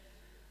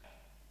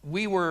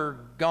We were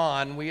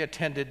gone. We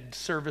attended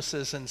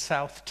services in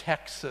South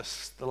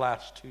Texas the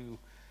last 2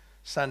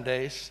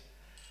 Sundays.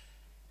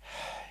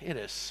 It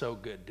is so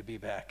good to be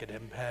back at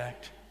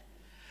Impact.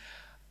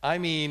 I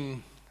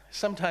mean,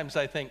 sometimes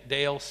I think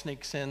Dale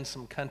sneaks in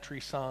some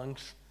country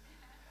songs.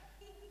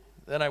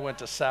 Then I went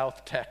to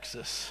South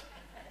Texas.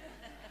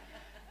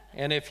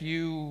 And if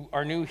you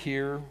are new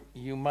here,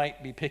 you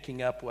might be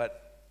picking up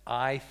what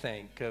I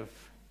think of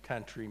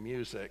country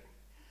music.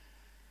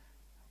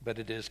 But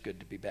it is good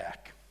to be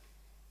back.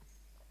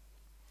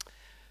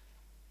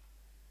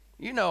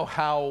 You know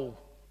how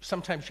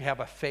sometimes you have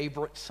a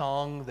favorite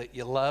song that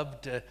you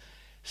love to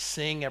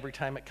sing every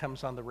time it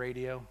comes on the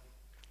radio?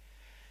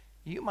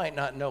 You might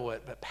not know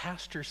it, but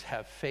pastors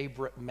have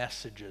favorite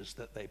messages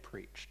that they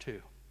preach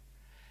too.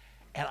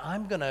 And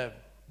I'm going to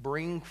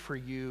bring for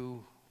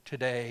you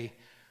today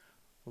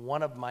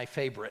one of my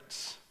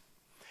favorites.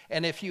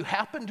 And if you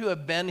happen to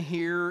have been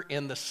here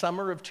in the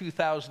summer of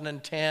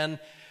 2010,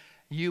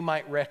 you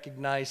might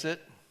recognize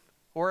it.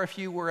 Or if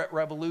you were at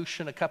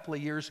Revolution a couple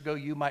of years ago,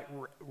 you might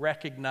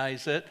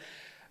recognize it.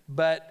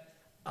 But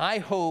I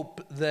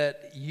hope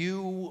that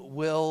you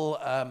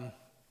will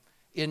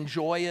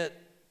enjoy it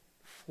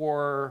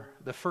for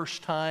the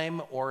first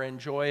time or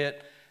enjoy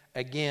it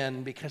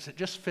again, because it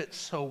just fits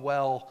so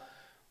well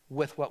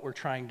with what we're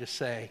trying to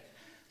say.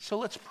 So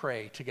let's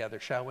pray together,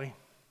 shall we?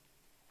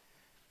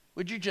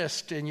 Would you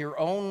just, in your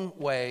own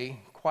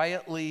way,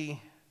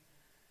 quietly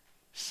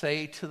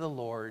say to the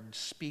Lord,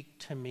 "Speak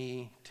to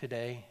me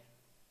today"?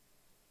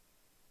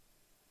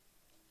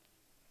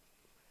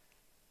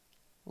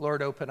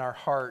 Lord, open our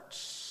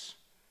hearts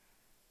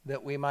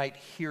that we might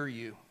hear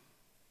you.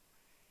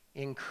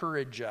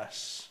 Encourage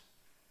us,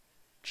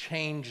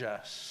 change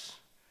us,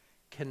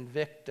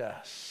 convict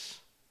us.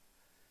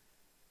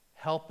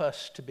 Help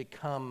us to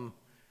become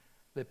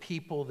the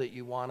people that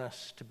you want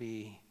us to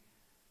be.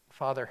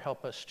 Father,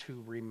 help us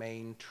to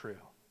remain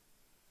true.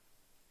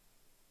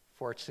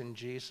 For it's in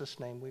Jesus'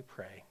 name we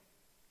pray.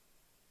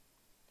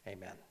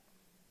 Amen.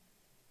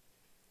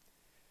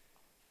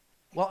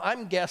 Well,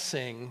 I'm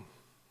guessing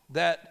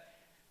that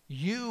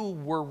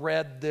you were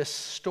read this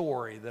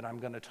story that I'm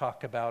going to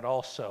talk about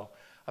also,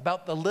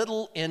 about the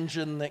little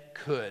engine that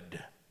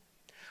could.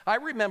 I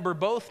remember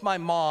both my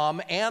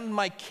mom and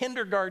my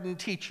kindergarten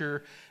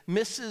teacher,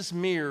 Mrs.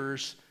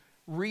 Mears,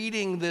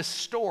 reading this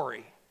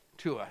story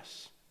to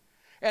us.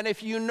 And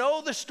if you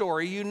know the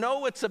story, you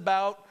know it's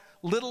about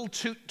Little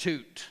Toot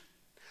Toot.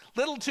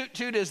 Little Toot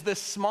Toot is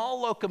this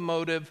small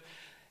locomotive,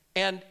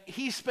 and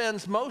he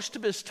spends most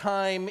of his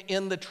time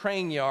in the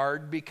train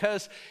yard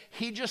because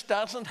he just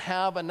doesn't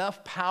have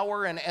enough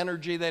power and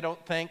energy, they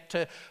don't think,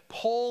 to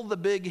pull the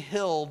big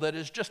hill that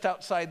is just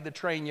outside the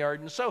train yard.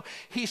 And so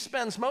he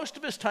spends most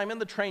of his time in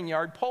the train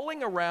yard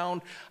pulling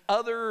around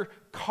other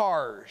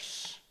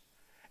cars.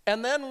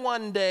 And then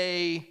one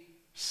day,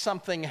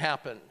 something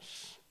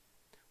happens.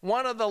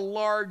 One of the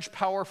large,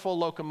 powerful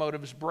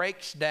locomotives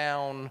breaks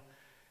down,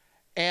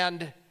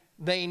 and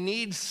they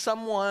need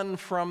someone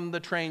from the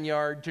train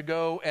yard to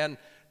go and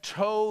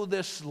tow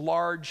this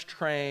large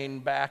train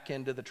back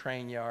into the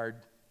train yard.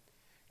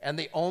 And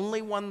the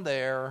only one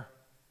there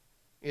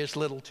is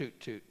Little Toot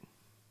Toot.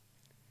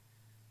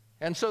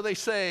 And so they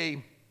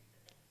say,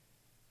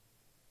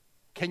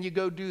 "Can you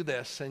go do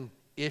this?" And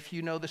if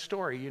you know the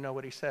story, you know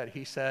what he said.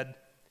 He said,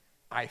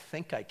 "I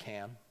think I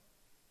can."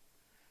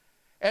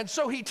 And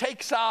so he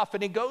takes off,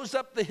 and he goes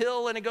up the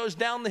hill, and he goes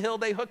down the hill.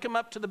 They hook him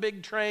up to the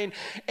big train.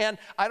 And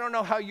I don't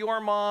know how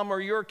your mom or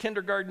your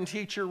kindergarten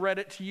teacher read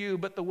it to you,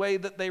 but the way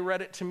that they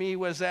read it to me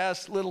was,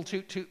 as Little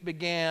Toot Toot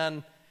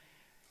began,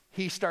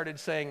 he started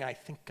saying, "I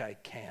think I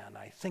can,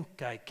 I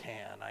think I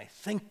can, I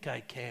think I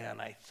can,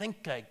 I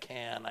think I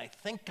can, I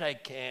think I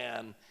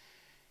can."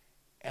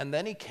 And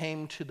then he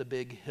came to the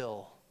big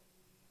hill.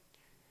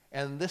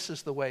 And this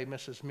is the way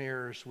Mrs.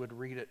 Mears would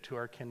read it to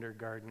our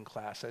kindergarten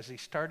class. As he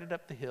started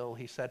up the hill,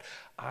 he said,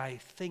 "I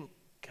think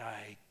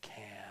I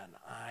can,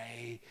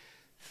 I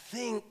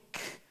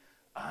think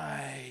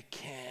I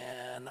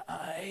can,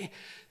 I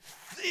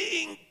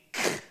think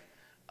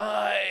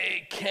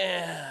I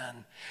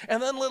can."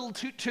 And then Little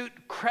Toot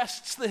Toot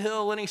crests the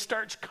hill, and he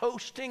starts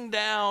coasting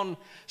down,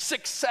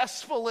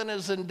 successful in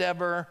his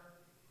endeavor.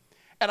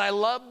 And I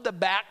love the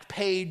back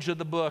page of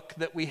the book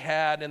that we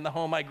had in the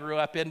home I grew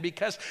up in,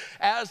 because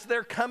as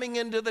they're coming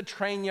into the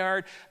train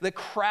yard, the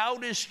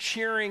crowd is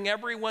cheering,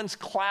 everyone's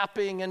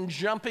clapping and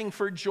jumping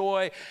for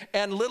joy,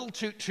 and Little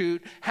Toot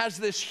Toot has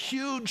this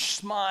huge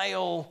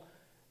smile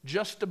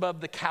just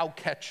above the cow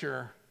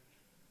catcher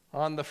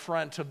on the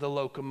front of the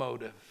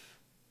locomotive.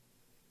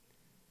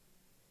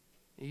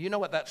 You know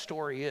what that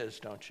story is,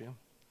 don't you?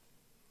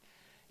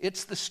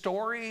 It's the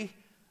story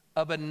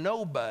of a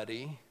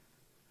nobody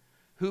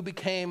who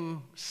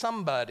became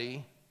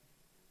somebody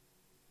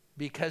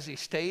because he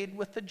stayed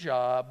with the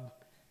job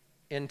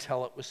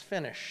until it was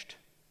finished.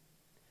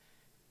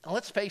 Now,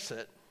 let's face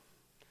it,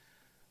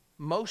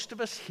 most of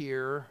us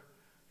here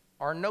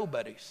are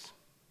nobodies.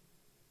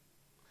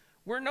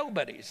 We're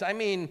nobodies. I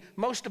mean,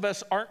 most of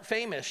us aren't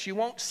famous. You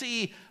won't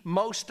see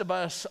most of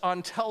us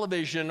on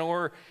television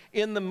or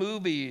in the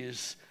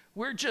movies.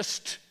 We're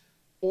just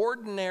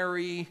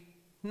ordinary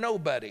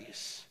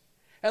nobodies.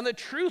 And the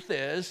truth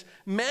is,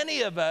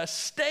 many of us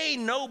stay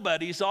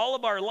nobodies all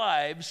of our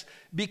lives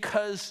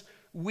because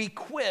we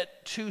quit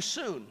too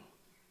soon.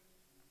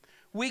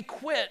 We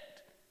quit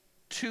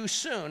too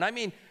soon. I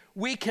mean,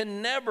 we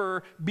can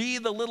never be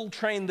the little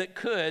train that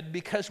could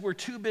because we're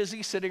too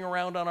busy sitting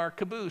around on our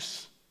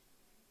caboose.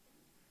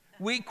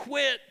 We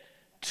quit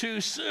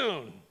too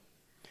soon.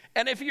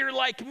 And if you're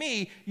like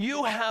me,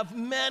 you have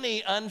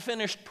many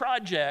unfinished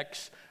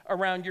projects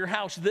around your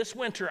house. This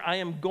winter, I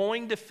am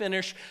going to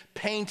finish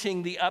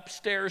painting the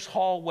upstairs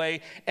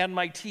hallway and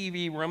my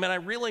TV room, and I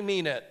really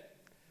mean it,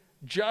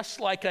 just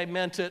like I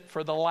meant it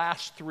for the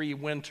last 3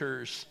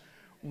 winters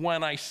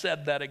when I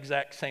said that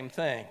exact same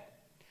thing.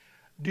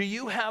 Do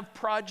you have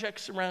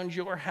projects around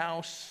your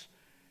house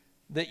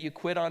that you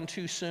quit on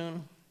too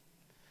soon?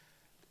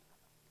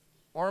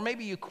 Or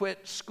maybe you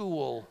quit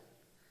school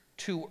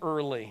too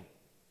early,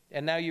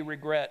 and now you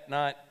regret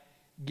not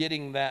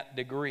getting that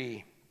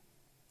degree.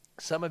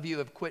 Some of you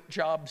have quit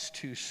jobs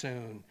too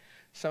soon.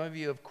 Some of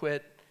you have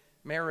quit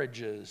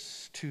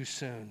marriages too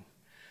soon.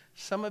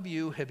 Some of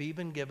you have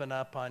even given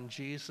up on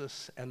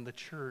Jesus and the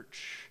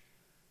church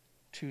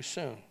too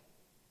soon.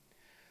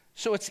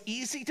 So it's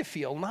easy to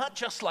feel not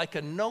just like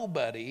a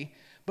nobody,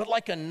 but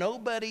like a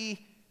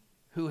nobody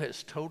who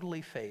has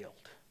totally failed.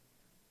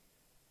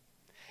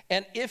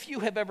 And if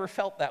you have ever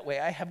felt that way,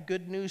 I have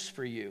good news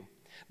for you.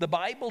 The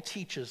Bible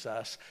teaches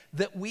us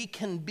that we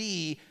can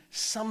be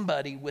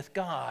somebody with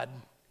God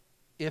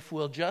if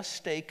we'll just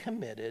stay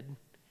committed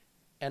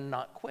and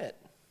not quit.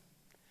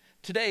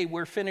 Today,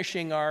 we're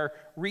finishing our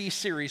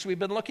re-series. We've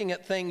been looking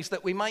at things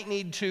that we might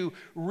need to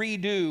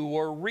redo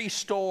or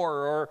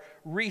restore or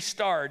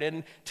restart.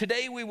 And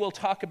today we will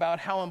talk about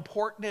how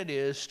important it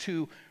is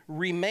to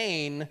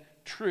remain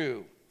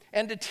true.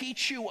 And to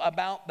teach you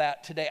about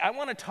that today, I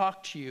want to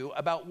talk to you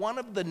about one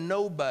of the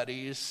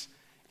nobodies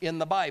in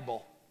the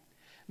Bible.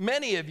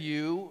 Many of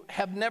you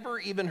have never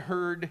even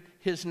heard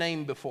his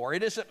name before.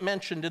 It isn't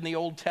mentioned in the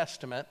Old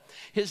Testament.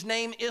 His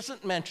name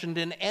isn't mentioned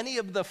in any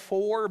of the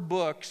 4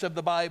 books of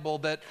the Bible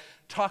that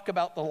talk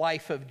about the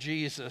life of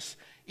Jesus,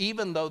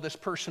 even though this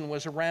person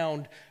was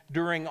around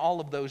during all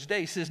of those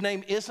days. His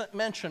name isn't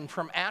mentioned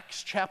from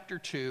Acts chapter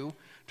 2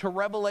 to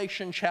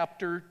Revelation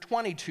chapter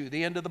 22,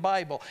 the end of the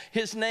Bible.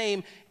 His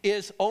name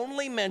is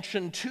only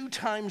mentioned 2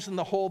 times in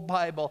the whole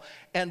Bible,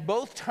 and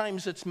both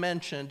times it's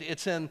mentioned,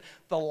 it's in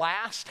the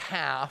last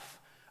half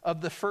of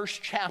the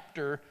first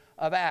chapter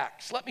of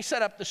Acts. Let me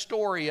set up the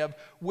story of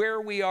where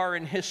we are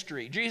in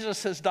history.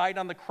 Jesus has died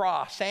on the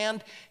cross,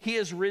 and he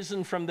is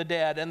risen from the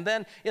dead. And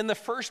then in the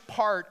first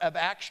part of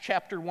Acts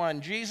chapter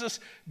 1, Jesus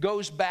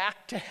goes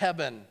back to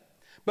heaven.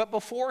 But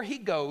before he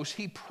goes,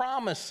 he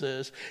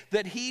promises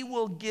that he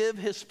will give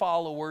his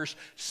followers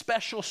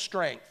special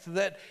strength,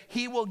 that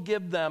he will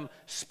give them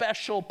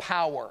special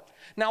power.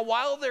 Now,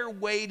 while they're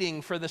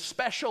waiting for the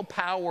special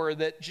power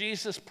that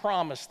Jesus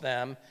promised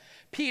them,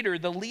 Peter,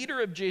 the leader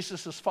of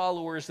Jesus'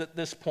 followers at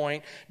this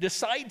point,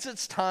 decides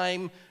it's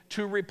time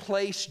to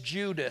replace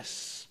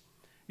Judas.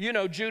 You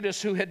know,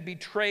 Judas who had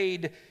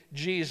betrayed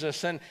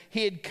Jesus, and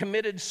he had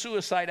committed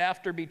suicide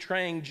after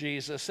betraying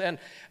Jesus. And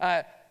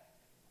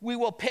we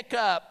will pick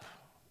up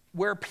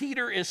where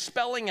Peter is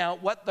spelling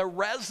out what the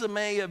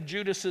resume of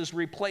Judas's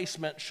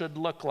replacement should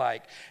look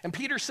like. And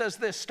Peter says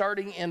this,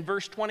 starting in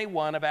verse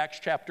 21 of Acts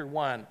chapter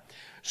 1.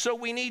 So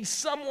we need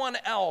someone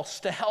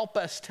else to help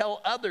us tell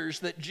others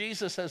that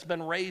Jesus has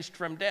been raised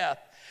from death.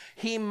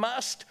 He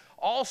must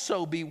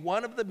also be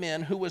one of the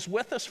men who was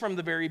with us from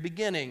the very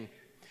beginning.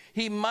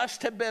 He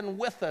must have been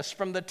with us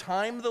from the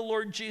time the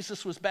Lord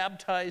Jesus was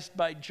baptized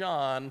by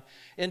John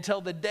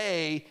until the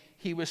day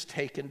he was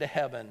taken to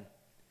heaven.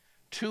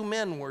 2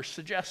 men were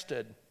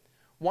suggested.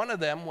 One of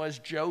them was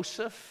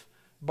Joseph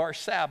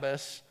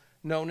Barsabbas,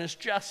 known as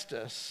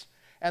Justus,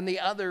 and the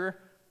other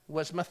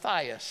was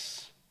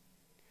Matthias.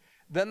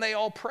 Then they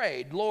all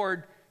prayed,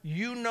 Lord,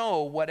 you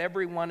know what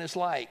everyone is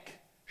like.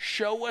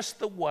 Show us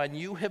the one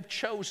you have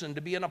chosen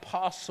to be an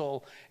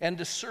apostle and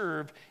to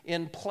serve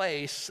in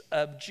place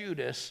of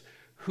Judas,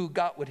 who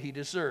got what he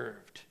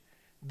deserved.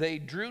 They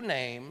drew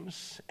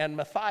names, and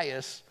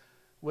Matthias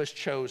was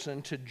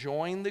chosen to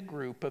join the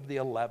group of the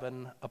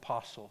 11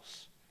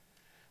 apostles.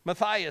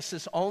 Matthias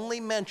is only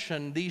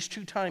mentioned these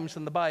 2 times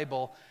in the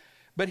Bible,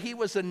 but he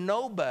was a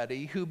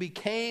nobody who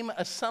became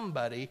a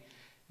somebody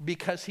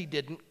because he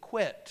didn't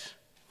quit.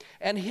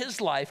 And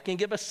his life can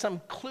give us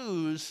some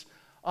clues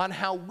on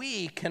how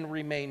we can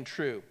remain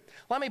true.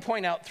 Let me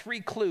point out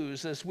 3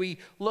 clues as we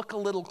look a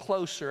little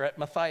closer at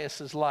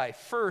Matthias' life.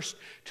 First,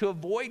 to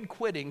avoid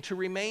quitting, to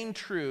remain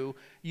true,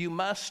 you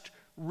must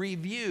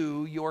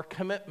review your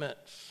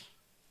commitments.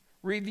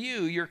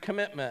 Review your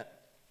commitment.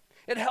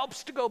 It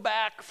helps to go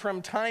back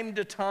from time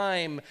to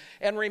time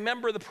and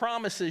remember the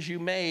promises you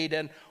made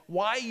and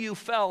why you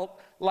felt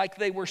like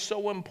they were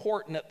so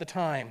important at the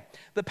time.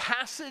 The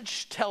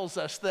passage tells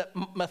us that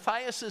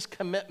Matthias'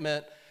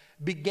 commitment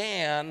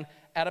began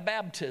at a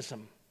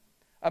baptism.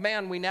 A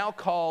man we now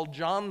call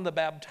John the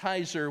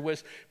Baptizer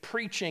was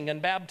preaching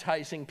and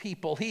baptizing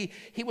people. He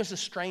was a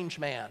strange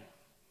man.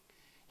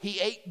 He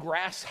ate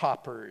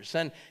grasshoppers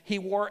and he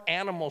wore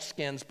animal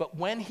skins, but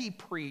when he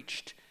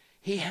preached,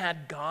 he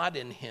had God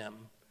in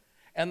him.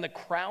 And the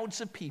crowds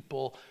of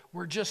people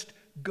were just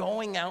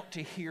going out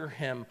to hear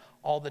him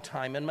all the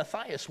time. And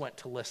Matthias went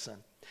to listen.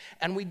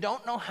 And we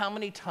don't know how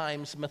many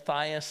times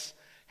Matthias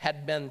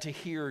had been to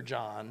hear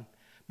John,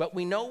 but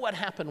we know what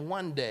happened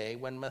one day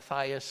when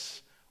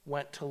Matthias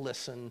went to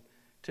listen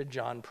to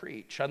John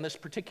preach. On this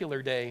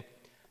particular day,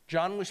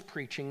 John was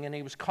preaching and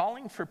he was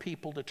calling for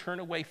people to turn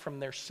away from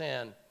their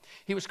sin.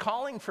 He was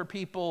calling for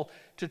people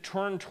to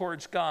turn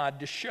towards God,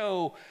 to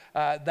show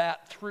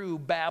that through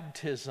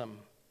baptism.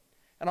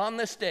 And on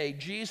this day,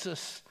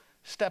 Jesus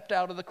stepped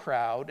out of the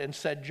crowd and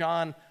said,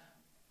 "John,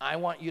 I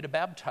want you to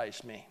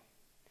baptize me."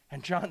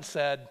 And John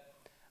said,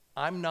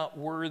 "I'm not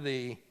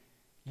worthy.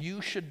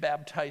 You should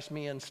baptize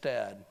me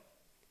instead."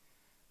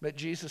 But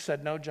Jesus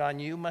said, "No, John,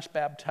 you must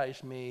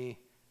baptize me.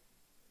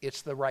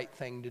 It's the right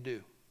thing to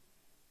do."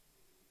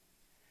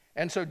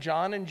 And so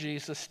John and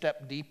Jesus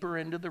stepped deeper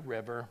into the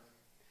river,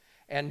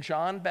 and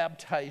John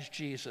baptized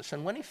Jesus.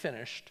 And when he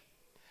finished,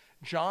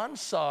 John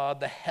saw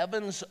the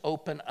heavens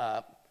open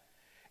up,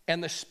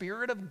 and the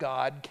Spirit of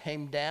God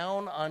came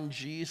down on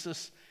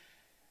Jesus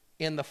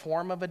in the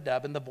form of a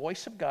dove. And the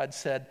voice of God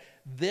said,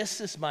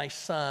 "This is my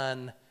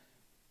Son,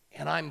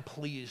 and I'm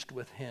pleased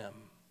with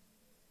him."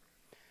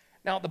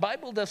 Now, the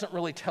Bible doesn't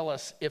really tell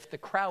us if the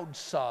crowd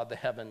saw the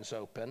heavens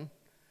open,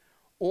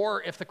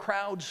 or if the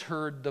crowds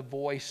heard the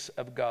voice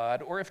of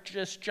God, or if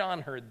just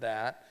John heard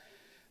that.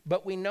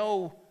 But we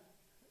know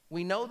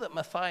that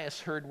Matthias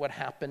heard what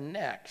happened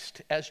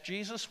next. As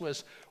Jesus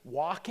was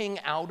walking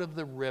out of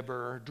the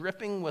river,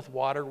 dripping with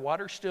water,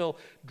 water still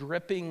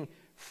dripping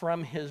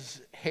from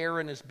his hair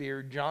and his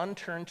beard, John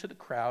turned to the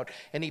crowd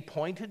and he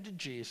pointed to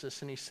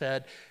Jesus and he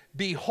said,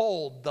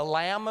 "Behold, the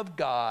Lamb of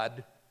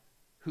God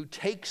who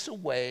takes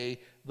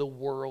away the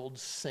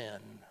world's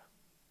sin."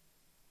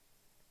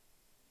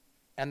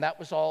 And that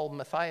was all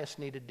Matthias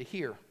needed to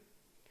hear.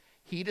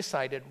 He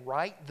decided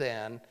right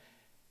then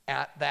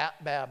at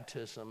that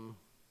baptism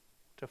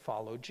to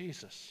follow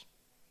Jesus.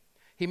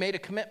 He made a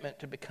commitment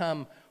to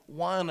become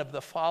one of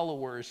the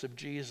followers of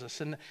Jesus.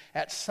 And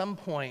at some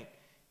point,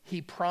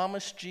 he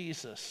promised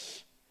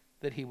Jesus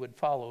that he would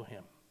follow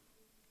him.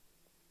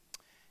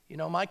 You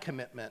know, my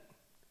commitment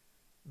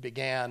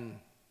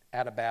began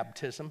at a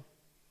baptism.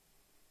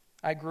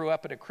 I grew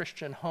up at a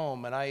Christian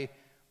home, and I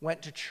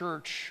went to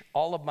church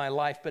all of my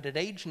life. But at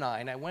age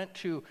 9, I went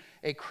to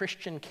a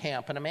Christian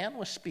camp, and a man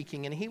was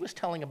speaking, and he was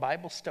telling a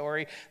Bible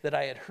story that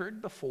I had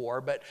heard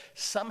before, but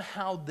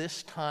somehow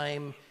this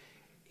time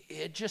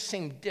it just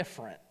seemed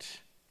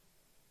different.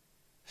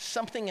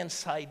 Something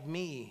inside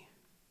me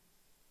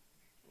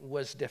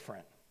was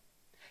different.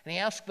 And he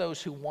asked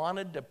those who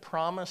wanted to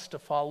promise to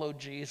follow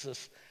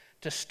Jesus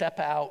to step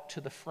out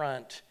to the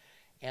front,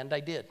 and I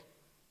did.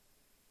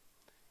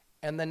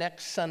 And the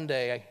next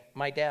Sunday,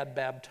 my dad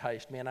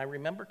baptized me, and I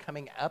remember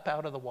coming up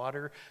out of the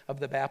water of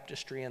the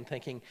baptistry and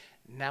thinking,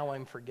 now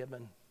I'm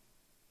forgiven.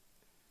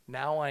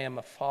 Now I am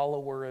a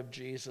follower of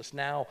Jesus.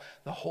 Now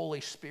the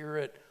Holy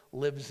Spirit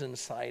lives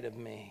inside of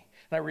me.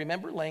 And I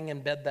remember laying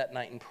in bed that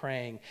night and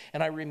praying,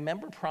 and I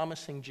remember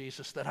promising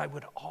Jesus that I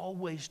would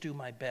always do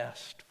my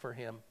best for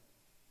him,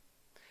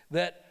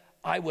 that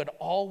I would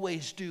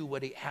always do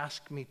what he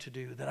asked me to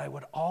do, that I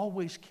would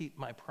always keep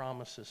my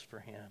promises for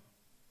him.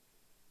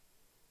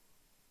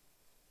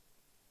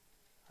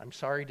 I'm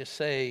sorry to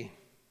say,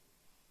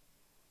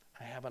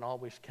 I haven't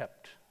always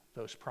kept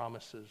those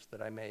promises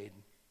that I made.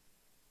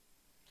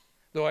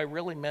 Though I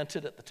really meant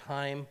it at the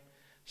time,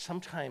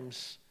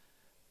 sometimes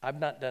I've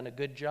not done a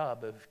good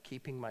job of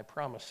keeping my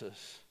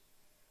promises.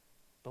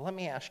 But let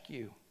me ask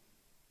you,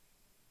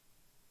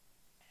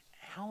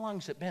 how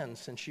long's it been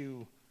since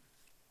you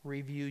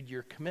reviewed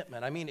your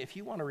commitment? I mean, if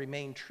you want to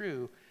remain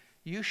true,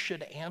 you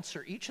should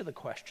answer each of the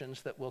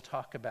questions that we'll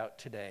talk about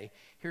today.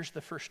 Here's the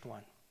first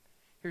one.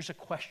 Here's a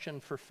question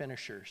for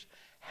finishers.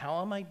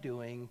 How am I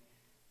doing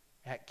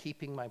at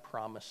keeping my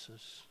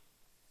promises?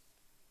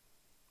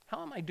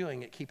 How am I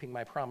doing at keeping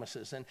my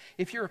promises? And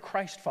if you're a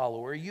Christ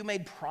follower, you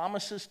made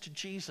promises to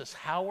Jesus.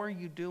 How are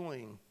you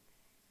doing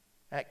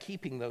at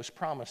keeping those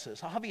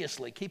promises?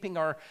 Obviously, keeping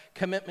our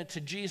commitment to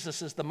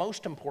Jesus is the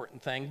most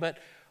important thing, but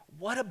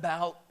what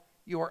about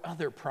your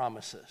other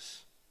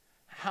promises?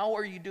 How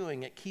are you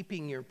doing at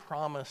keeping your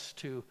promise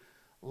to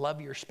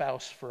love your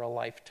spouse for a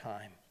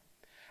lifetime?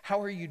 How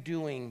are you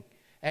doing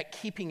at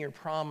keeping your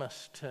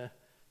promise to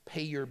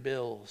pay your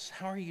bills?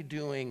 How are you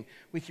doing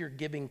with your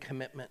giving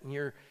commitment and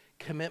your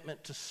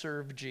commitment to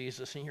serve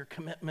Jesus and your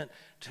commitment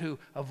to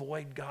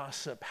avoid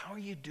gossip? How are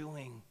you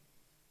doing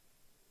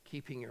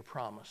keeping your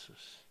promises?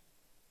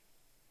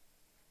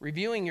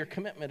 Reviewing your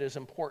commitment is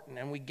important,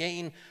 and we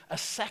gain a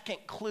second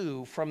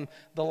clue from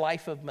the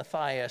life of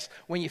Matthias.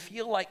 When you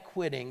feel like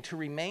quitting, to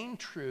remain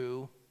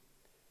true,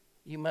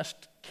 you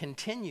must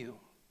continue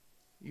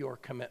your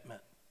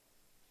commitment.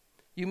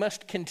 You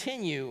must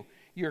continue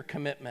your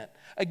commitment.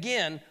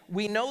 Again,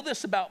 we know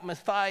this about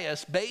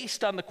Matthias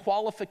based on the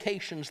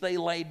qualifications they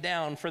laid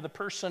down for the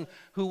person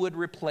who would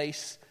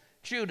replace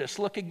Judas.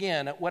 Look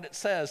again at what it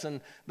says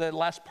in the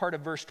last part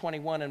of verse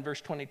 21 and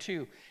verse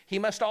 22. He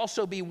must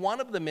also be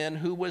one of the men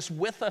who was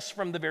with us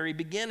from the very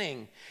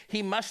beginning.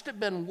 He must have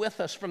been with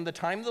us from the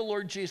time the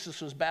Lord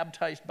Jesus was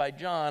baptized by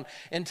John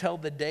until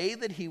the day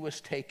that he was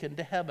taken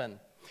to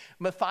heaven.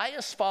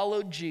 Matthias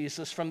followed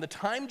Jesus from the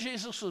time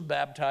Jesus was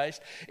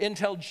baptized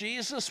until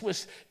Jesus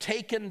was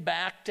taken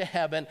back to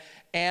heaven.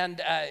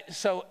 And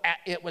so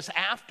it was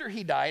after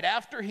he died,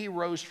 after he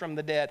rose from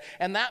the dead.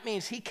 And that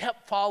means he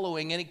kept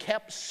following and he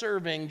kept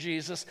serving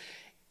Jesus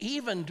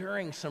even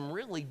during some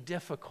really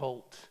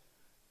difficult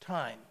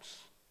times.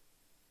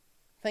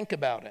 Think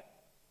about it.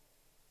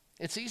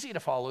 It's easy to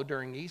follow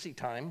during easy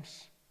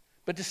times.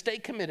 But to stay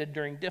committed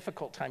during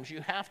difficult times,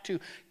 you have to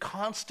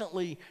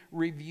constantly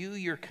review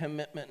your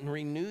commitment and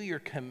renew your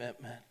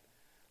commitment.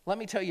 Let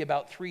me tell you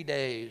about 3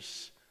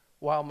 days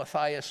while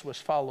Matthias was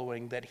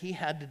following that he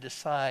had to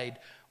decide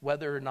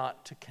whether or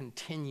not to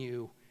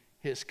continue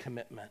his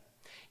commitment.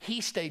 He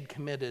stayed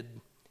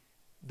committed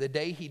the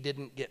day he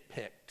didn't get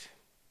picked,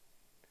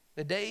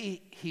 the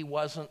day he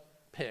wasn't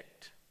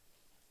picked.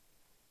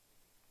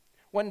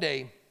 One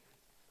day,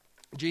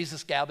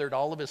 Jesus gathered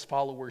all of his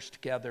followers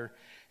together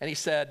and he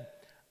said,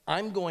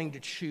 I'm going to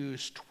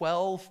choose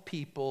 12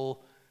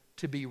 people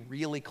to be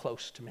really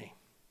close to me.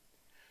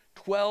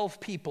 12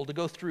 people to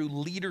go through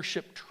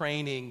leadership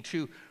training,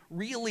 to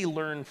really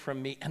learn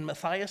from me. And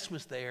Matthias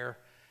was there,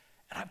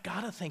 and I've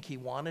got to think he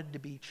wanted to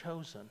be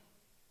chosen.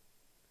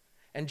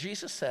 And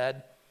Jesus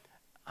said,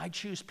 I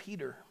choose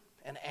Peter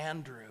and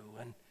Andrew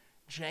and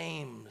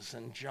James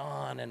and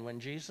John. And when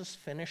Jesus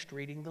finished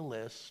reading the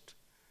list,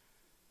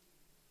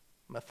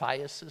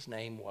 Matthias'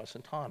 name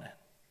wasn't on it.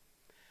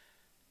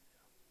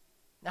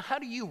 Now, how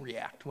do you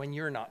react when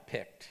you're not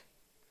picked?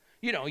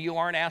 You know, you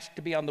aren't asked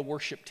to be on the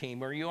worship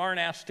team, or you aren't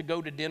asked to go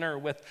to dinner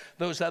with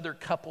those other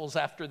couples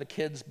after the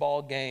kids'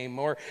 ball game,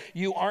 or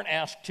you aren't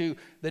asked to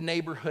the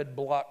neighborhood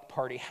block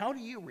party. How do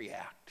you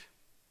react?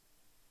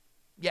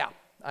 Yeah,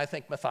 I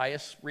think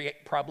Matthias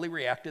probably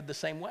reacted the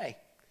same way.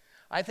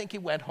 I think he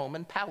went home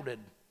and pouted.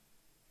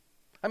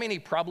 I mean, he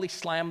probably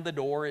slammed the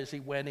door as he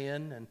went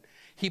in, and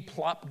he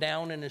plopped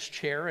down in his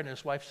chair, and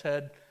his wife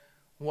said,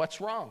 "What's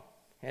wrong?"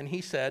 And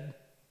he said,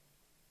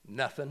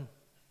 "Nothing,"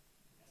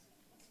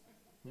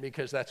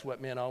 because that's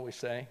what men always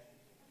say.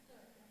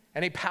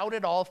 And he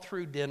pouted all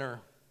through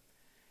dinner.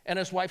 And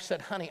his wife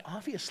said, "Honey,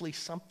 obviously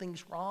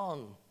something's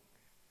wrong.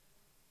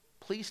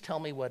 Please tell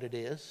me what it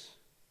is."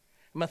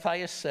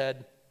 Matthias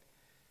said,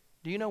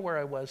 "Do you know where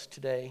I was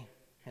today?"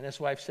 And his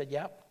wife said,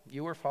 "Yep,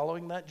 you were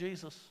following that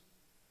Jesus.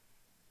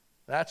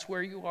 That's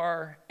where you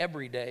are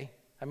every day.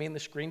 I mean, the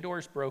screen door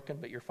is broken,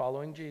 but you're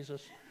following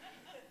Jesus.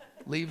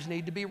 Leaves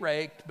need to be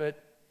raked,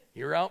 but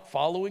you're out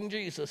following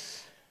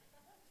Jesus."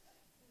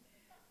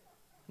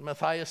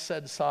 Matthias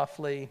said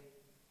softly,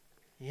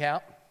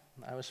 "Yeah,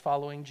 I was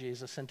following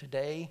Jesus." And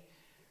today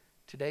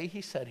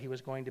he said he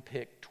was going to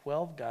pick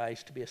 12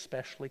 guys to be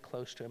especially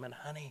close to him. And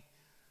honey,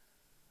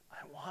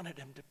 I wanted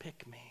him to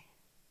pick me.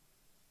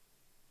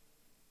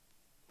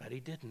 But he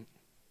didn't.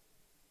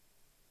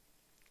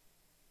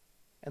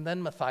 And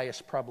then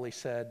Matthias probably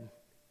said,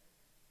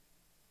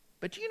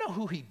 "But do you know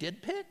who he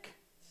did pick?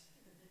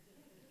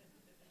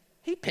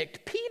 He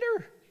picked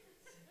Peter."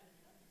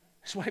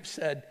 His wife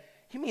said,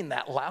 "You mean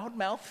that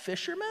loudmouth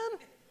fisherman?"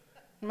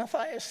 And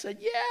Matthias said,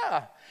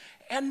 "Yeah.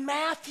 And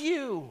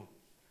Matthew."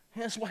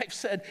 And his wife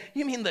said,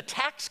 "You mean the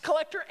tax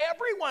collector?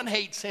 Everyone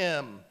hates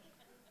him."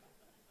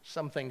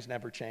 Some things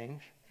never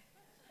change.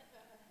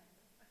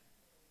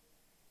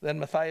 Then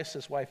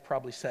Matthias' wife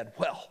probably said,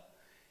 "Well,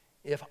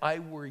 if I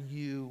were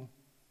you,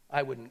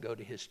 I wouldn't go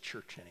to his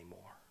church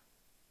anymore.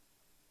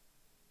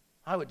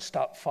 I would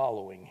stop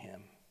following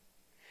him."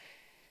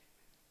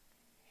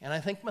 And I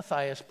think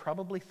Matthias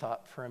probably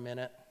thought for a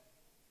minute.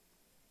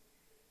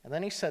 And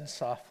then he said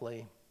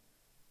softly,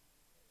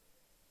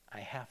 "I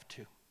have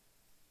to.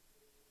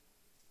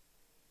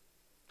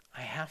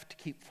 I have to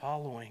keep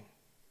following.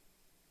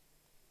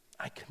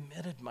 I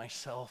committed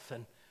myself,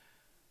 and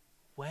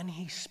when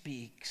he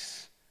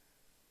speaks,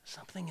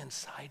 something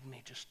inside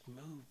me just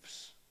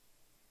moves.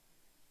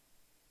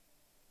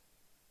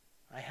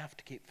 I have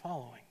to keep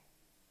following."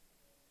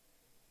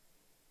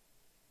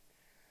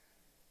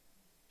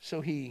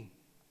 So he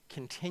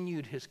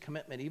continued his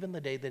commitment even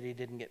the day that he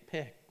didn't get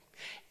picked.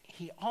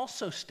 He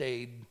also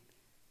stayed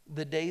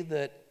the day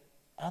that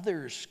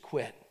others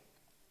quit.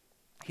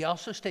 He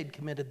also stayed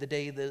committed the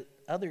day that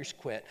others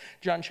quit.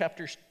 John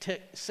chapter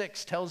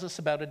 6 tells us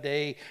about a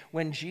day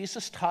when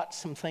Jesus taught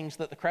some things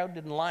that the crowd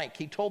didn't like.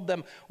 He told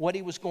them what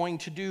he was going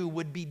to do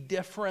would be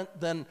different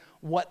than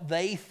what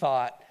they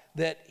thought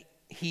that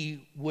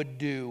he would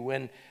do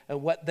and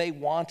what they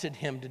wanted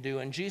him to do.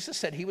 And Jesus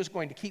said he was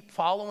going to keep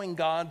following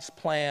God's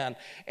plan,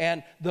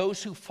 and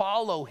those who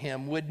follow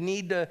him would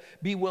need to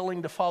be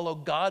willing to follow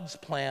God's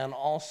plan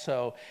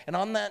also. And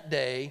on that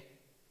day,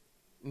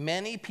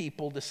 many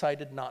people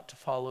decided not to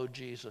follow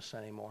Jesus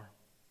anymore.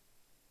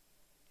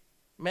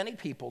 Many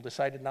people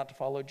decided not to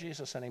follow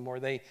Jesus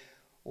anymore. They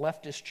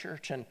left his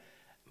church, and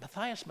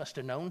Matthias must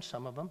have known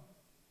some of them.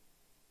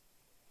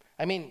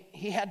 I mean,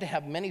 he had to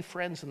have many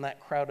friends in that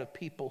crowd of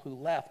people who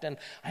left. And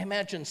I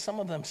imagine some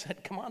of them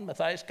said, come on,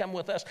 Matthias, come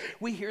with us.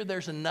 We hear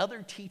there's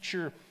another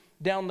teacher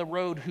down the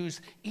road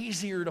who's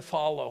easier to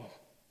follow.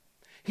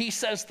 He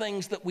says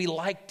things that we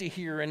like to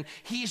hear, and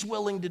he's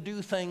willing to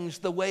do things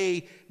the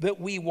way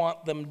that we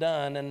want them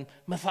done. And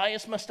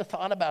Matthias must have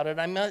thought about it.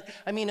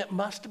 I mean, it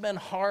must have been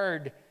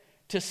hard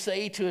to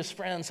say to his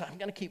friends, I'm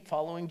going to keep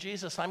following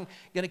Jesus. I'm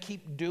going to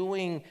keep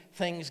doing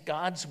things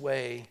God's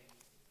way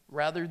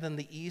rather than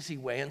the easy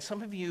way. And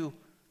some of you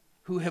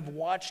who have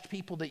watched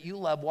people that you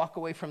love walk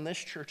away from this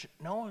church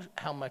know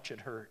how much it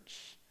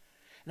hurts.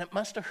 And it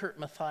must have hurt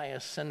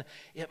Matthias, and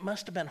it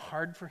must have been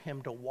hard for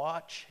him to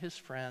watch his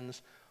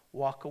friends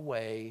walk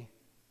away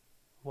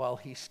while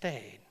he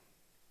stayed.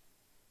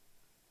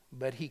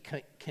 But he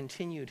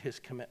continued his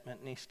commitment,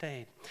 and he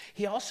stayed.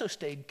 He also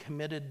stayed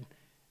committed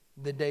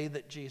the day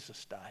that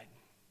Jesus died.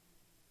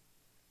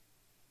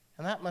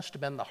 And that must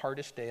have been the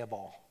hardest day of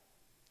all.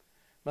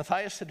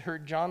 Matthias had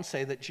heard John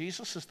say that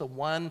Jesus is the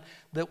one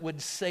that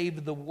would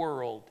save the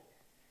world.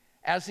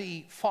 As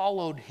he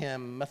followed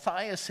him,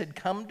 Matthias had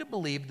come to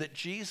believe that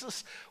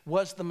Jesus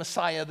was the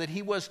Messiah, that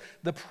he was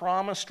the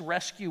promised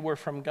rescuer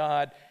from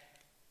God.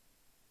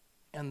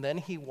 And then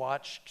he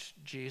watched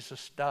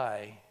Jesus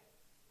die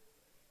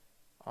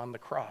on the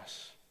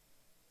cross.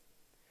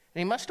 And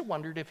he must have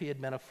wondered if he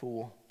had been a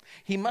fool.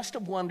 He must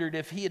have wondered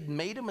if he had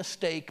made a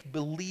mistake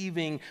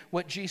believing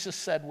what Jesus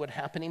said would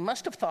happen. He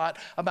must have thought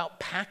about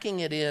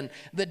packing it in.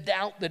 The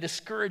doubt, the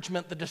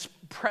discouragement, the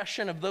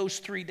depression of those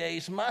 3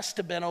 days must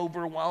have been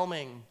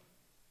overwhelming.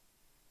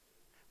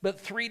 But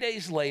 3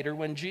 days later,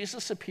 when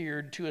Jesus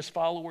appeared to his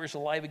followers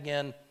alive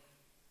again,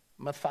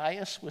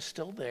 Matthias was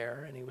still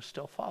there, and he was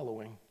still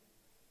following.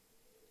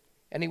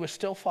 And he was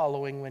still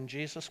following when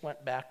Jesus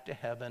went back to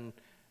heaven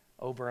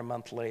over a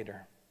month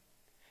later.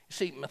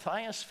 See,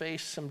 Matthias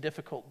faced some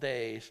difficult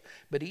days,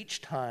 but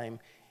each time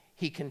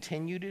he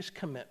continued his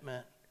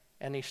commitment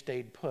and he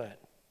stayed put.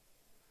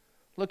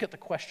 Look at the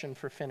question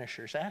for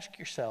finishers. Ask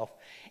yourself,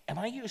 am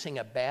I using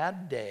a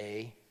bad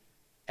day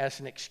as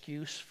an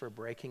excuse for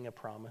breaking a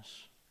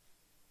promise?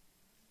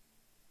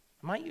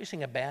 Am I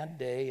using a bad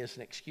day as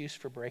an excuse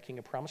for breaking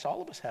a promise?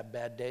 All of us have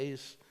bad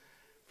days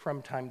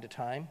from time to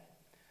time.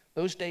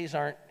 Those days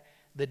aren't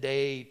the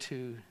day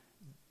to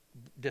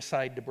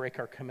decide to break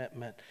our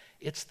commitment.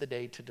 It's the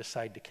day to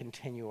decide to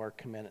continue our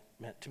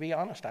commitment. To be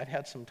honest, I've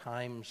had some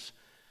times,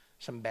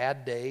 some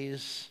bad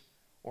days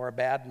or a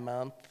bad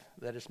month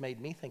that has made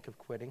me think of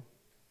quitting.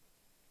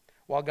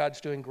 While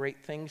God's doing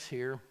great things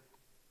here,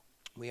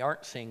 we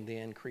aren't seeing the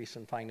increase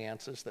in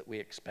finances that we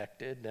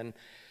expected, and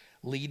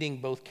leading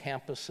both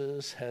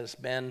campuses has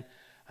been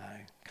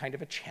kind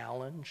of a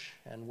challenge,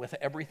 and with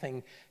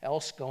everything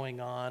else going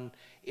on,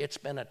 it's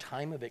been a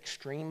time of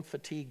extreme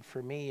fatigue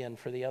for me and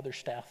for the other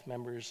staff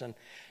members. And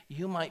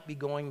you might be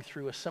going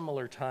through a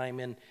similar time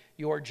in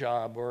your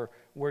job or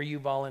where you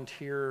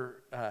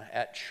volunteer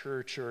at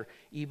church or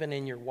even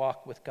in your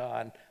walk with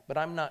God. But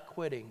I'm not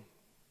quitting,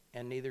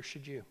 and neither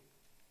should you.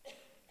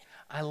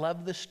 I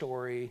love the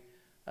story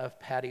of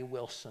Patty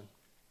Wilson.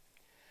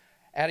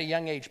 At a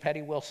young age,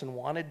 Patty Wilson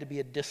wanted to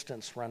be a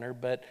distance runner,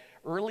 but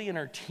early in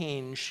her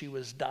teens, she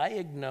was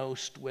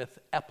diagnosed with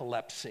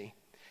epilepsy.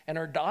 And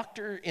her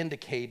doctor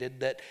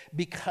indicated that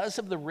because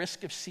of the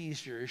risk of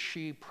seizures,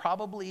 she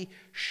probably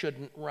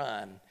shouldn't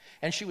run.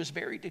 And she was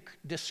very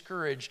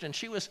discouraged, and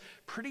she was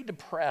pretty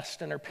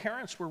depressed, and her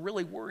parents were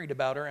really worried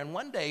about her. And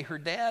one day, her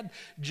dad,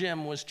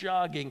 Jim, was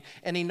jogging,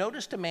 and he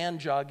noticed a man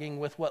jogging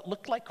with what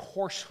looked like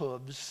horse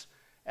hooves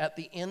at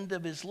the end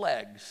of his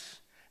legs.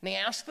 And he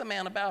asked the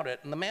man about it,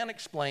 and the man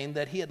explained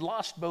that he had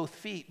lost both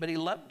feet, but he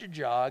loved to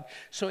jog,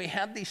 so he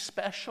had these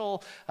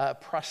special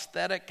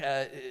prosthetic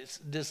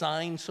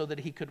design so that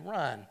he could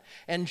run.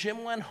 And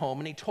Jim went home,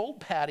 and he told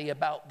Patty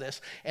about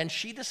this, and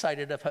she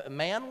decided if a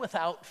man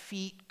without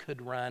feet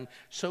could run,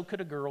 so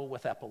could a girl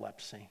with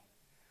epilepsy.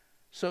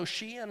 So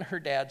she and her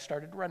dad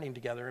started running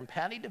together, and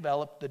Patty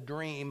developed the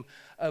dream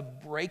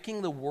of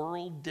breaking the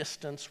world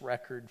distance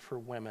record for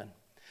women.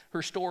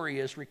 Her story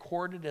is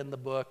recorded in the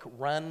book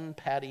Run,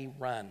 Patty,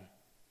 Run.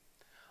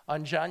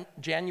 On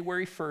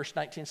January 1st,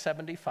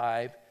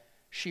 1975,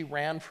 she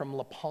ran from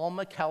La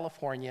Palma,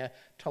 California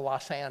to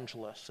Los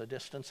Angeles, a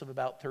distance of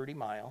about 30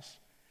 miles.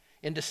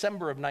 In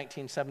December of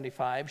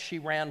 1975, she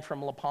ran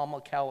from La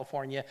Palma,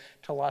 California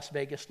to Las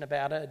Vegas,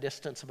 Nevada, a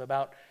distance of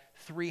about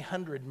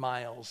 300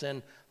 miles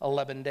in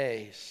 11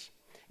 days.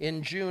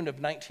 In June of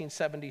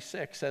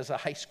 1976, as a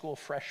high school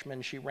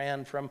freshman, she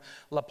ran from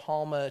La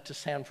Palma to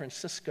San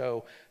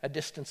Francisco, a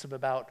distance of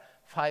about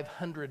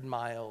 500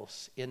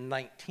 miles in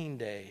 19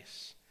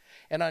 days.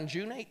 And on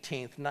June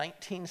 18th,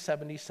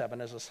 1977,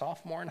 as a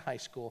sophomore in high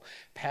school,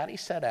 Patty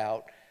set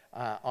out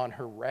on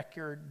her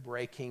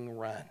record-breaking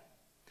run.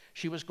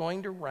 She was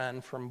going to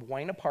run from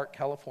Buena Park,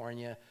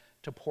 California,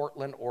 to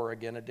Portland,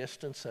 Oregon, a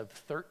distance of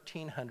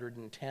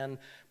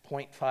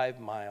 1,310.5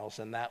 miles,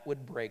 and that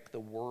would break the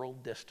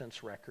world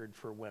distance record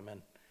for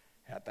women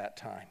at that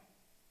time.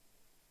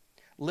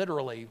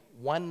 Literally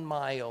 1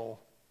 mile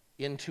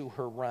into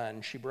her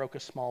run, she broke a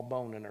small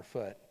bone in her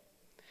foot.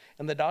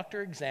 And the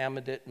doctor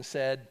examined it and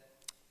said,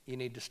 "You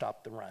need to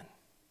stop the run."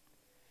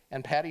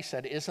 And Patty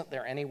said, "Isn't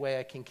there any way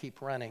I can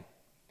keep running?"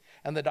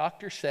 And the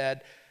doctor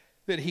said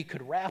that he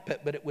could wrap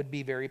it, but it would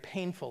be very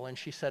painful. And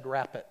she said,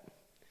 "Wrap it."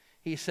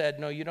 He said,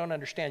 "No, you don't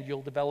understand.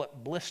 You'll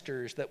develop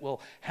blisters that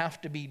will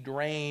have to be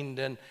drained,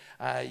 and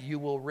you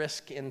will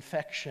risk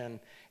infection."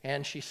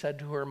 And she said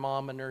to her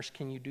mom, "A nurse,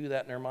 can you do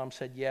that?" And her mom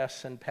said,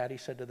 "Yes." And Patty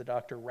said to the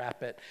doctor,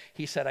 "Wrap it."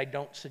 He said, "I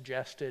don't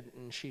suggest it."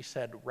 And she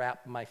said,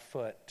 "Wrap my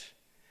foot."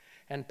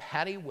 And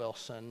Patty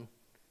Wilson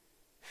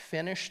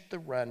finished the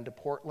run to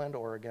Portland,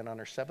 Oregon on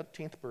her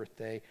 17th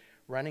birthday,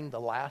 running the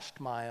last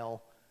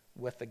mile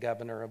with the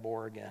governor of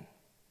Oregon.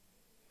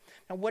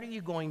 Now, what are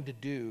you going to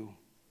do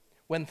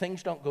when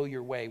things don't go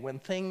your way, when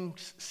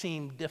things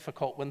seem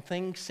difficult, when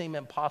things seem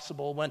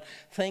impossible, when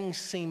things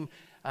seem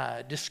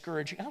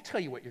discouraging? I'll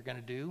tell you what you're going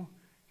to do.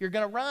 You're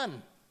going to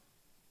run.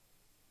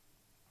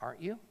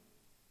 Aren't you?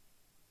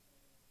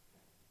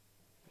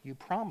 You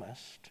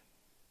promised.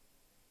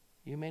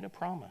 You made a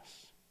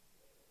promise.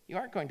 You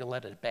aren't going to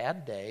let a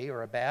bad day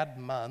or a bad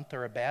month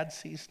or a bad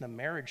season of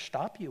marriage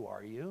stop you,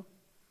 are you?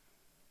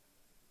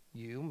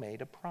 You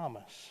made a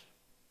promise.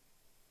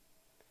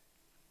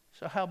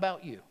 So how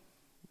about you?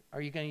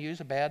 Are you going to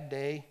use a bad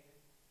day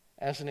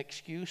as an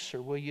excuse,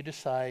 or will you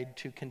decide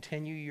to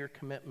continue your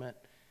commitment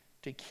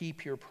to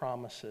keep your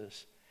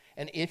promises?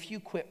 And if you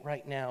quit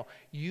right now,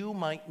 you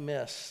might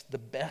miss the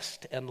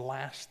best and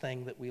last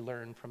thing that we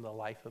learn from the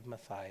life of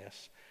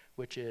Matthias,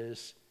 which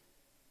is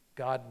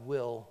God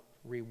will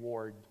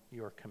reward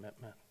your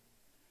commitment.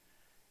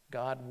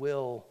 God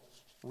will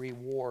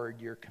reward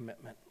your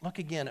commitment. Look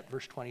again at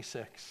verse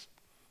 26.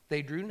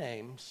 They drew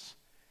names,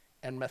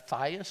 and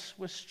Matthias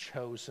was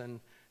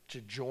chosen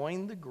to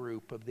join the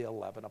group of the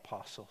 11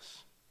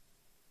 apostles.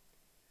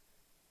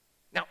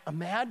 Now,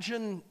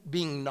 imagine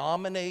being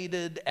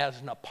nominated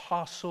as an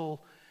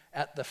apostle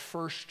at the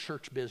first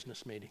church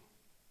business meeting.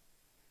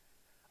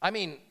 I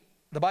mean,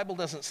 the Bible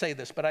doesn't say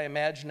this, but I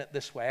imagine it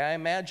this way. I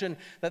imagine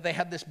that they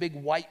had this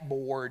big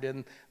whiteboard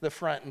in the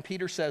front, and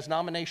Peter says,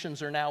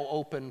 "Nominations are now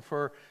open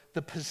for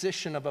the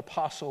position of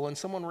apostle." And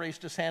someone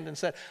raised his hand and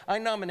said, "I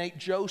nominate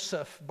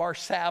Joseph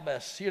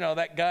Barsabbas." You know,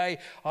 that guy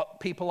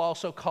people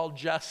also call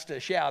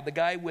Justus. Yeah, the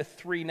guy with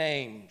 3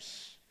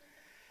 names.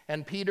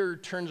 And Peter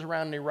turns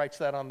around and he writes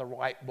that on the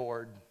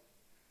whiteboard.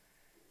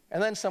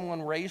 And then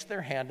someone raised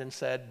their hand and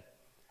said,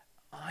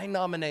 "I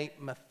nominate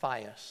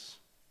Matthias."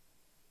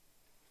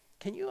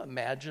 Can you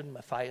imagine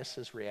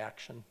Matthias'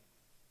 reaction?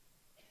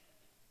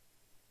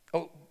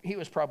 Oh, he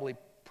was probably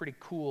pretty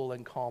cool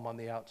and calm on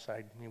the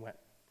outside. He went.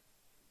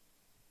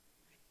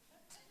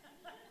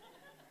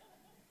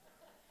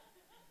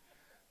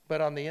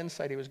 But on the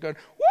inside, he was going,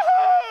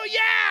 "Woohoo,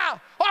 yeah,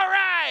 all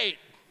right."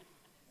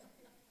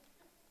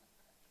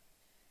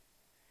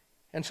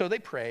 And so they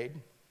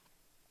prayed,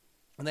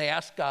 and they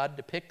asked God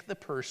to pick the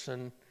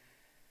person,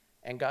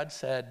 and God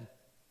said,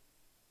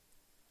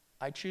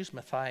 "I choose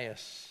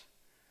Matthias,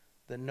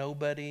 the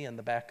nobody in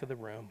the back of the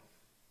room."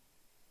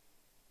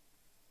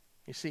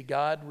 You see,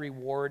 God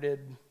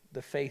rewarded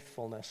the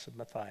faithfulness of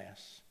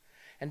Matthias.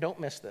 And don't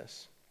miss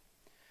this.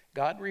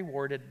 God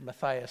rewarded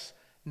Matthias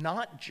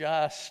not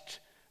just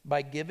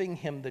by giving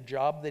him the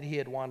job that he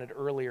had wanted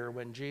earlier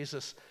when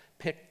Jesus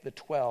picked the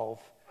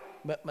 12,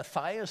 but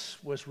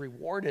Matthias was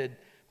rewarded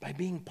by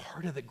being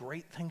part of the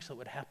great things that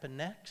would happen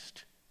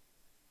next.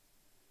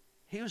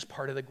 He was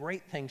part of the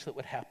great things that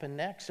would happen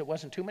next. It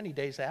wasn't too many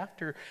days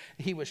after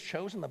he was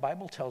chosen. The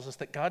Bible tells us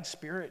that God's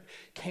Spirit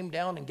came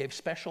down and gave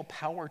special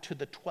power to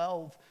the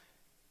 12,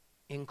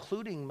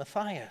 including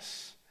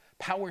Matthias.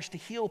 Powers to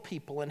heal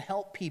people and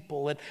help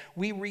people. And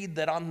we read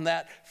that on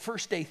that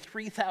first day,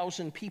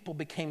 3,000 people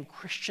became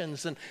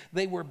Christians and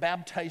they were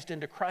baptized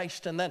into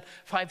Christ. And then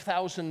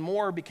 5,000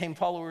 more became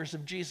followers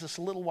of Jesus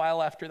a little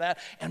while after that.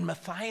 And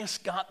Matthias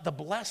got the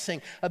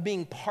blessing of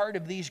being part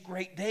of these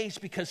great days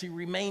because he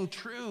remained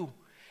true.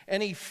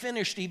 And he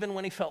finished even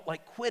when he felt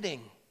like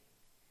quitting.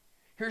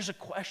 Here's a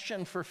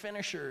question for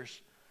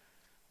finishers.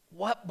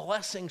 What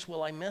blessings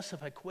will I miss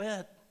if I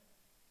quit?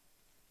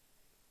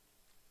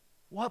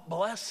 What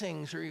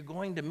blessings are you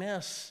going to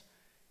miss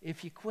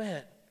if you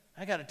quit?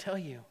 I got to tell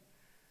you,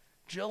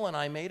 Jill and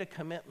I made a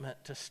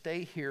commitment to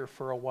stay here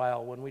for a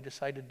while when we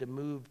decided to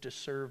move to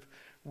serve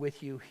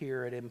with you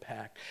here at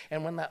Impact.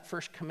 And when that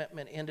first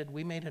commitment ended,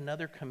 we made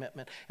another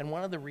commitment. And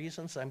one of the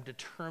reasons I'm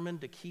determined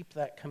to keep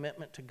that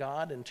commitment to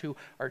God and to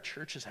our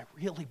church is I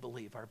really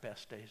believe our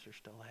best days are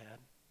still ahead.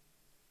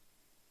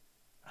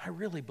 I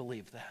really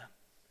believe that.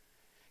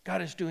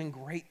 God is doing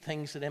great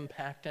things at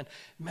Impact, and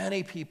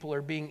many people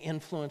are being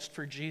influenced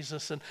for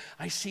Jesus, and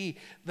I see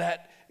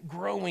that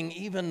growing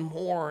even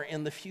more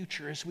in the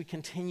future as we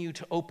continue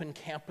to open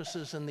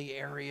campuses in the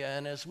area,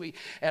 and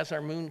as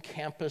our Moon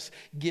campus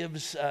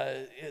gives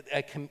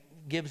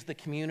gives the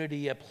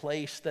community a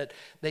place that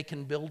they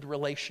can build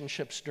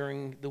relationships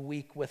during the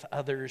week with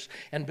others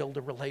and build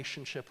a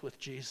relationship with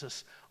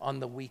Jesus on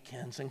the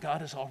weekends. And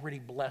God has already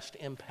blessed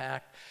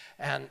Impact,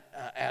 and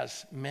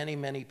as many,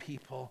 many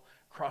people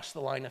cross the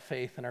line of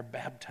faith and are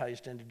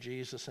baptized into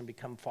Jesus and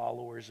become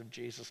followers of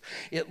Jesus.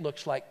 It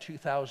looks like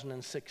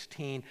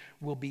 2016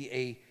 will be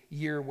a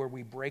year where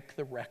we break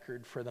the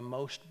record for the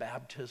most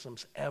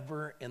baptisms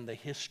ever in the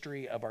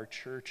history of our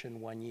church in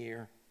one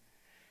year.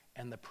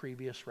 And the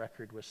previous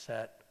record was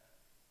set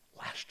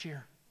last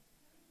year.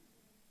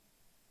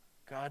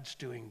 God's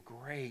doing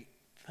great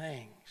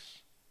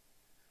things.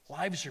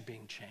 Lives are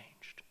being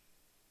changed.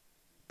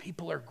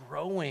 People are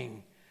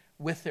growing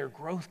with their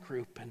growth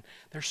group, and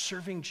they're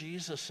serving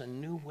Jesus in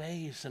new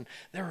ways, and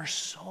there are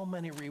so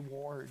many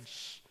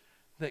rewards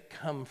that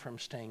come from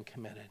staying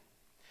committed.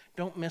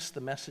 Don't miss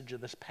the message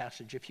of this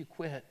passage. If you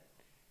quit,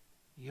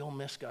 you'll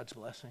miss God's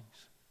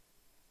blessings.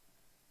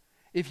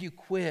 If you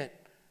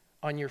quit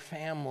on your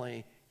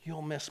family,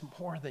 you'll miss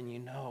more than you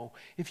know.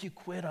 If you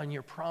quit on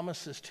your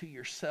promises to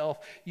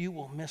yourself, you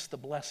will miss the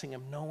blessing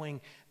of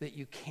knowing that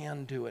you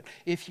can do it.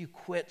 If you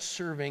quit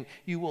serving,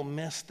 you will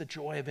miss the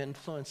joy of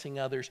influencing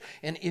others.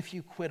 And if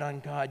you quit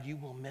on God, you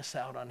will miss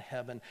out on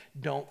heaven.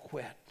 Don't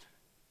quit.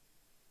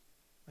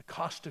 The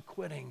cost of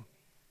quitting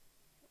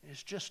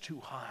is just too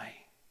high.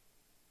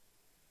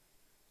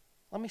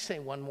 Let me say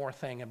one more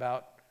thing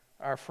about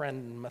our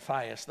friend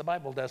Matthias. The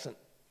Bible doesn't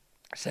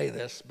say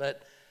this,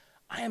 but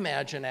I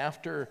imagine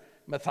after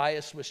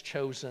Matthias was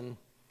chosen,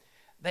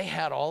 they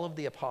had all of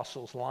the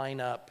apostles line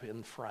up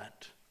in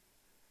front.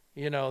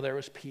 You know, there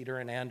was Peter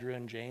and Andrew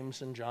and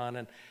James and John,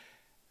 and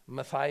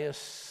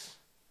Matthias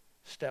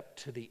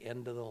stepped to the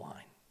end of the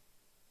line.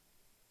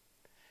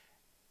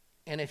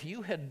 And if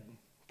you had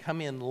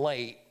come in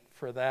late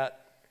for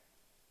that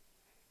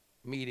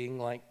meeting,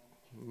 like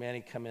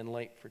many come in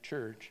late for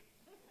church,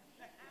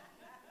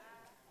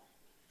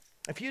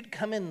 if you'd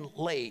come in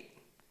late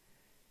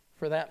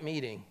for that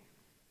meeting,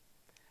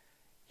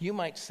 you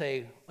might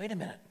say, wait a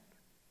minute,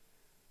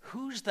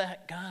 who's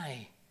that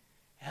guy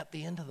at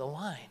the end of the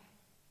line?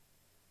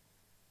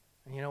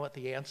 And you know what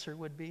the answer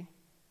would be?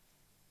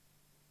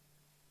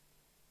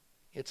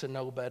 It's a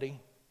nobody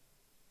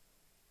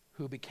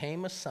who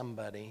became a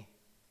somebody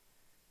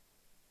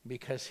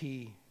because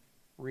he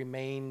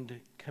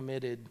remained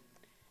committed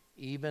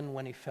even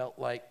when he felt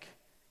like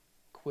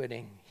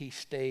quitting. He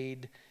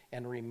stayed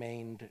and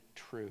remained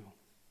true.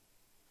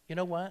 You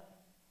know what?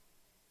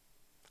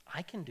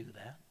 I can do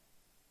that.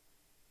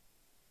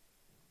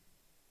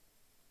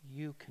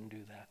 You can do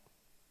that.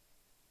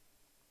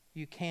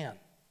 You can.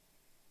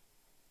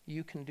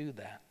 You can do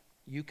that.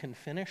 You can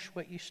finish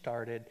what you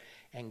started,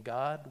 and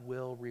God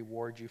will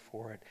reward you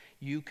for it.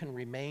 You can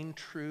remain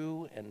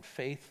true and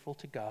faithful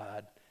to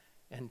God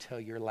until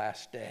your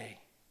last day.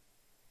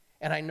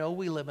 And I know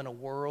we live in a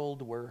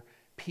world where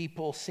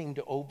people seem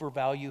to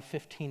overvalue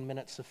 15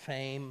 minutes of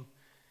fame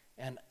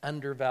and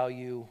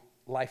undervalue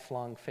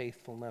lifelong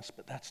faithfulness,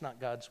 but that's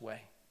not God's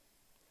way.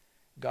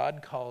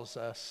 God calls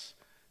us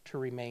to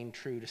remain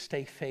true, to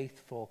stay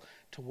faithful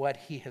to what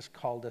he has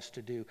called us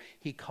to do.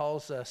 He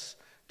calls us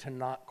to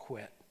not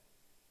quit,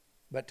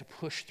 but to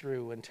push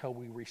through until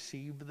we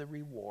receive the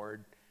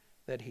reward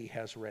that he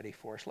has ready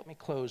for us. Let me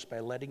close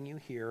by letting you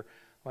hear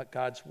what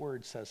God's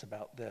word says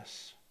about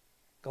this.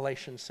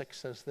 Galatians 6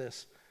 says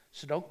this,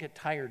 so don't get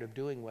tired of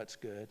doing what's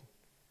good.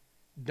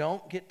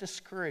 Don't get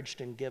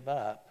discouraged and give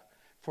up,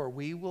 for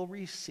we will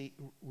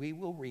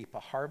reap a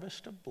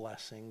harvest of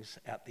blessings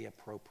at the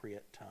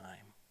appropriate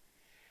time.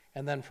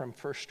 And then from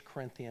 1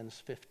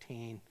 Corinthians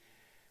 15,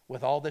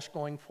 with all this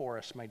going for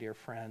us, my dear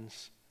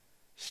friends,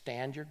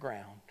 stand your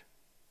ground.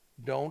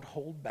 Don't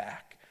hold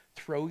back.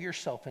 Throw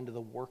yourself into the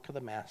work of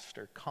the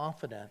Master,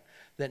 confident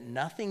that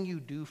nothing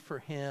you do for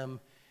him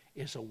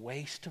is a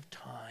waste of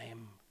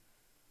time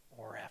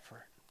or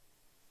effort.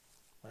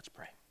 Let's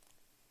pray.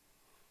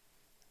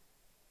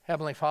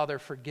 Heavenly Father,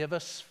 forgive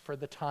us for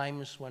the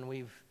times when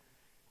we've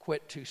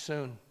quit too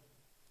soon.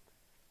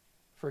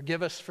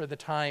 Forgive us for the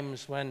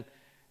times when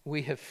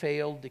we have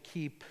failed to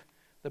keep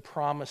the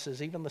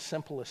promises, even the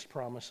simplest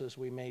promises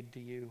we made to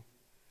you.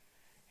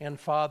 And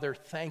Father,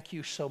 thank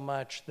you so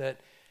much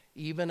that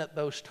even at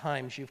those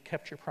times you've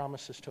kept your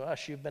promises to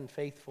us. You've been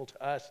faithful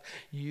to us.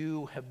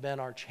 You have been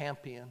our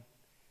champion.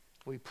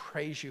 We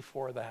praise you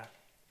for that.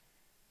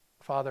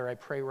 Father, I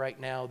pray right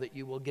now that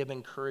you will give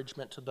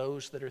encouragement to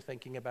those that are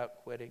thinking about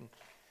quitting.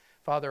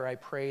 Father, I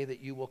pray that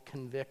you will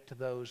convict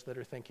those that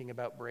are thinking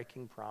about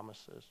breaking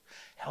promises.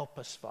 Help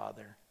us,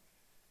 Father,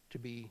 to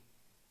be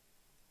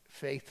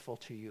faithful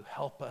to you.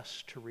 Help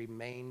us to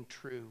remain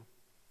true,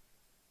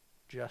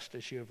 just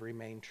as you have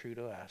remained true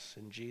to us.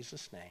 In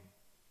Jesus' name,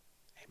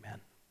 amen.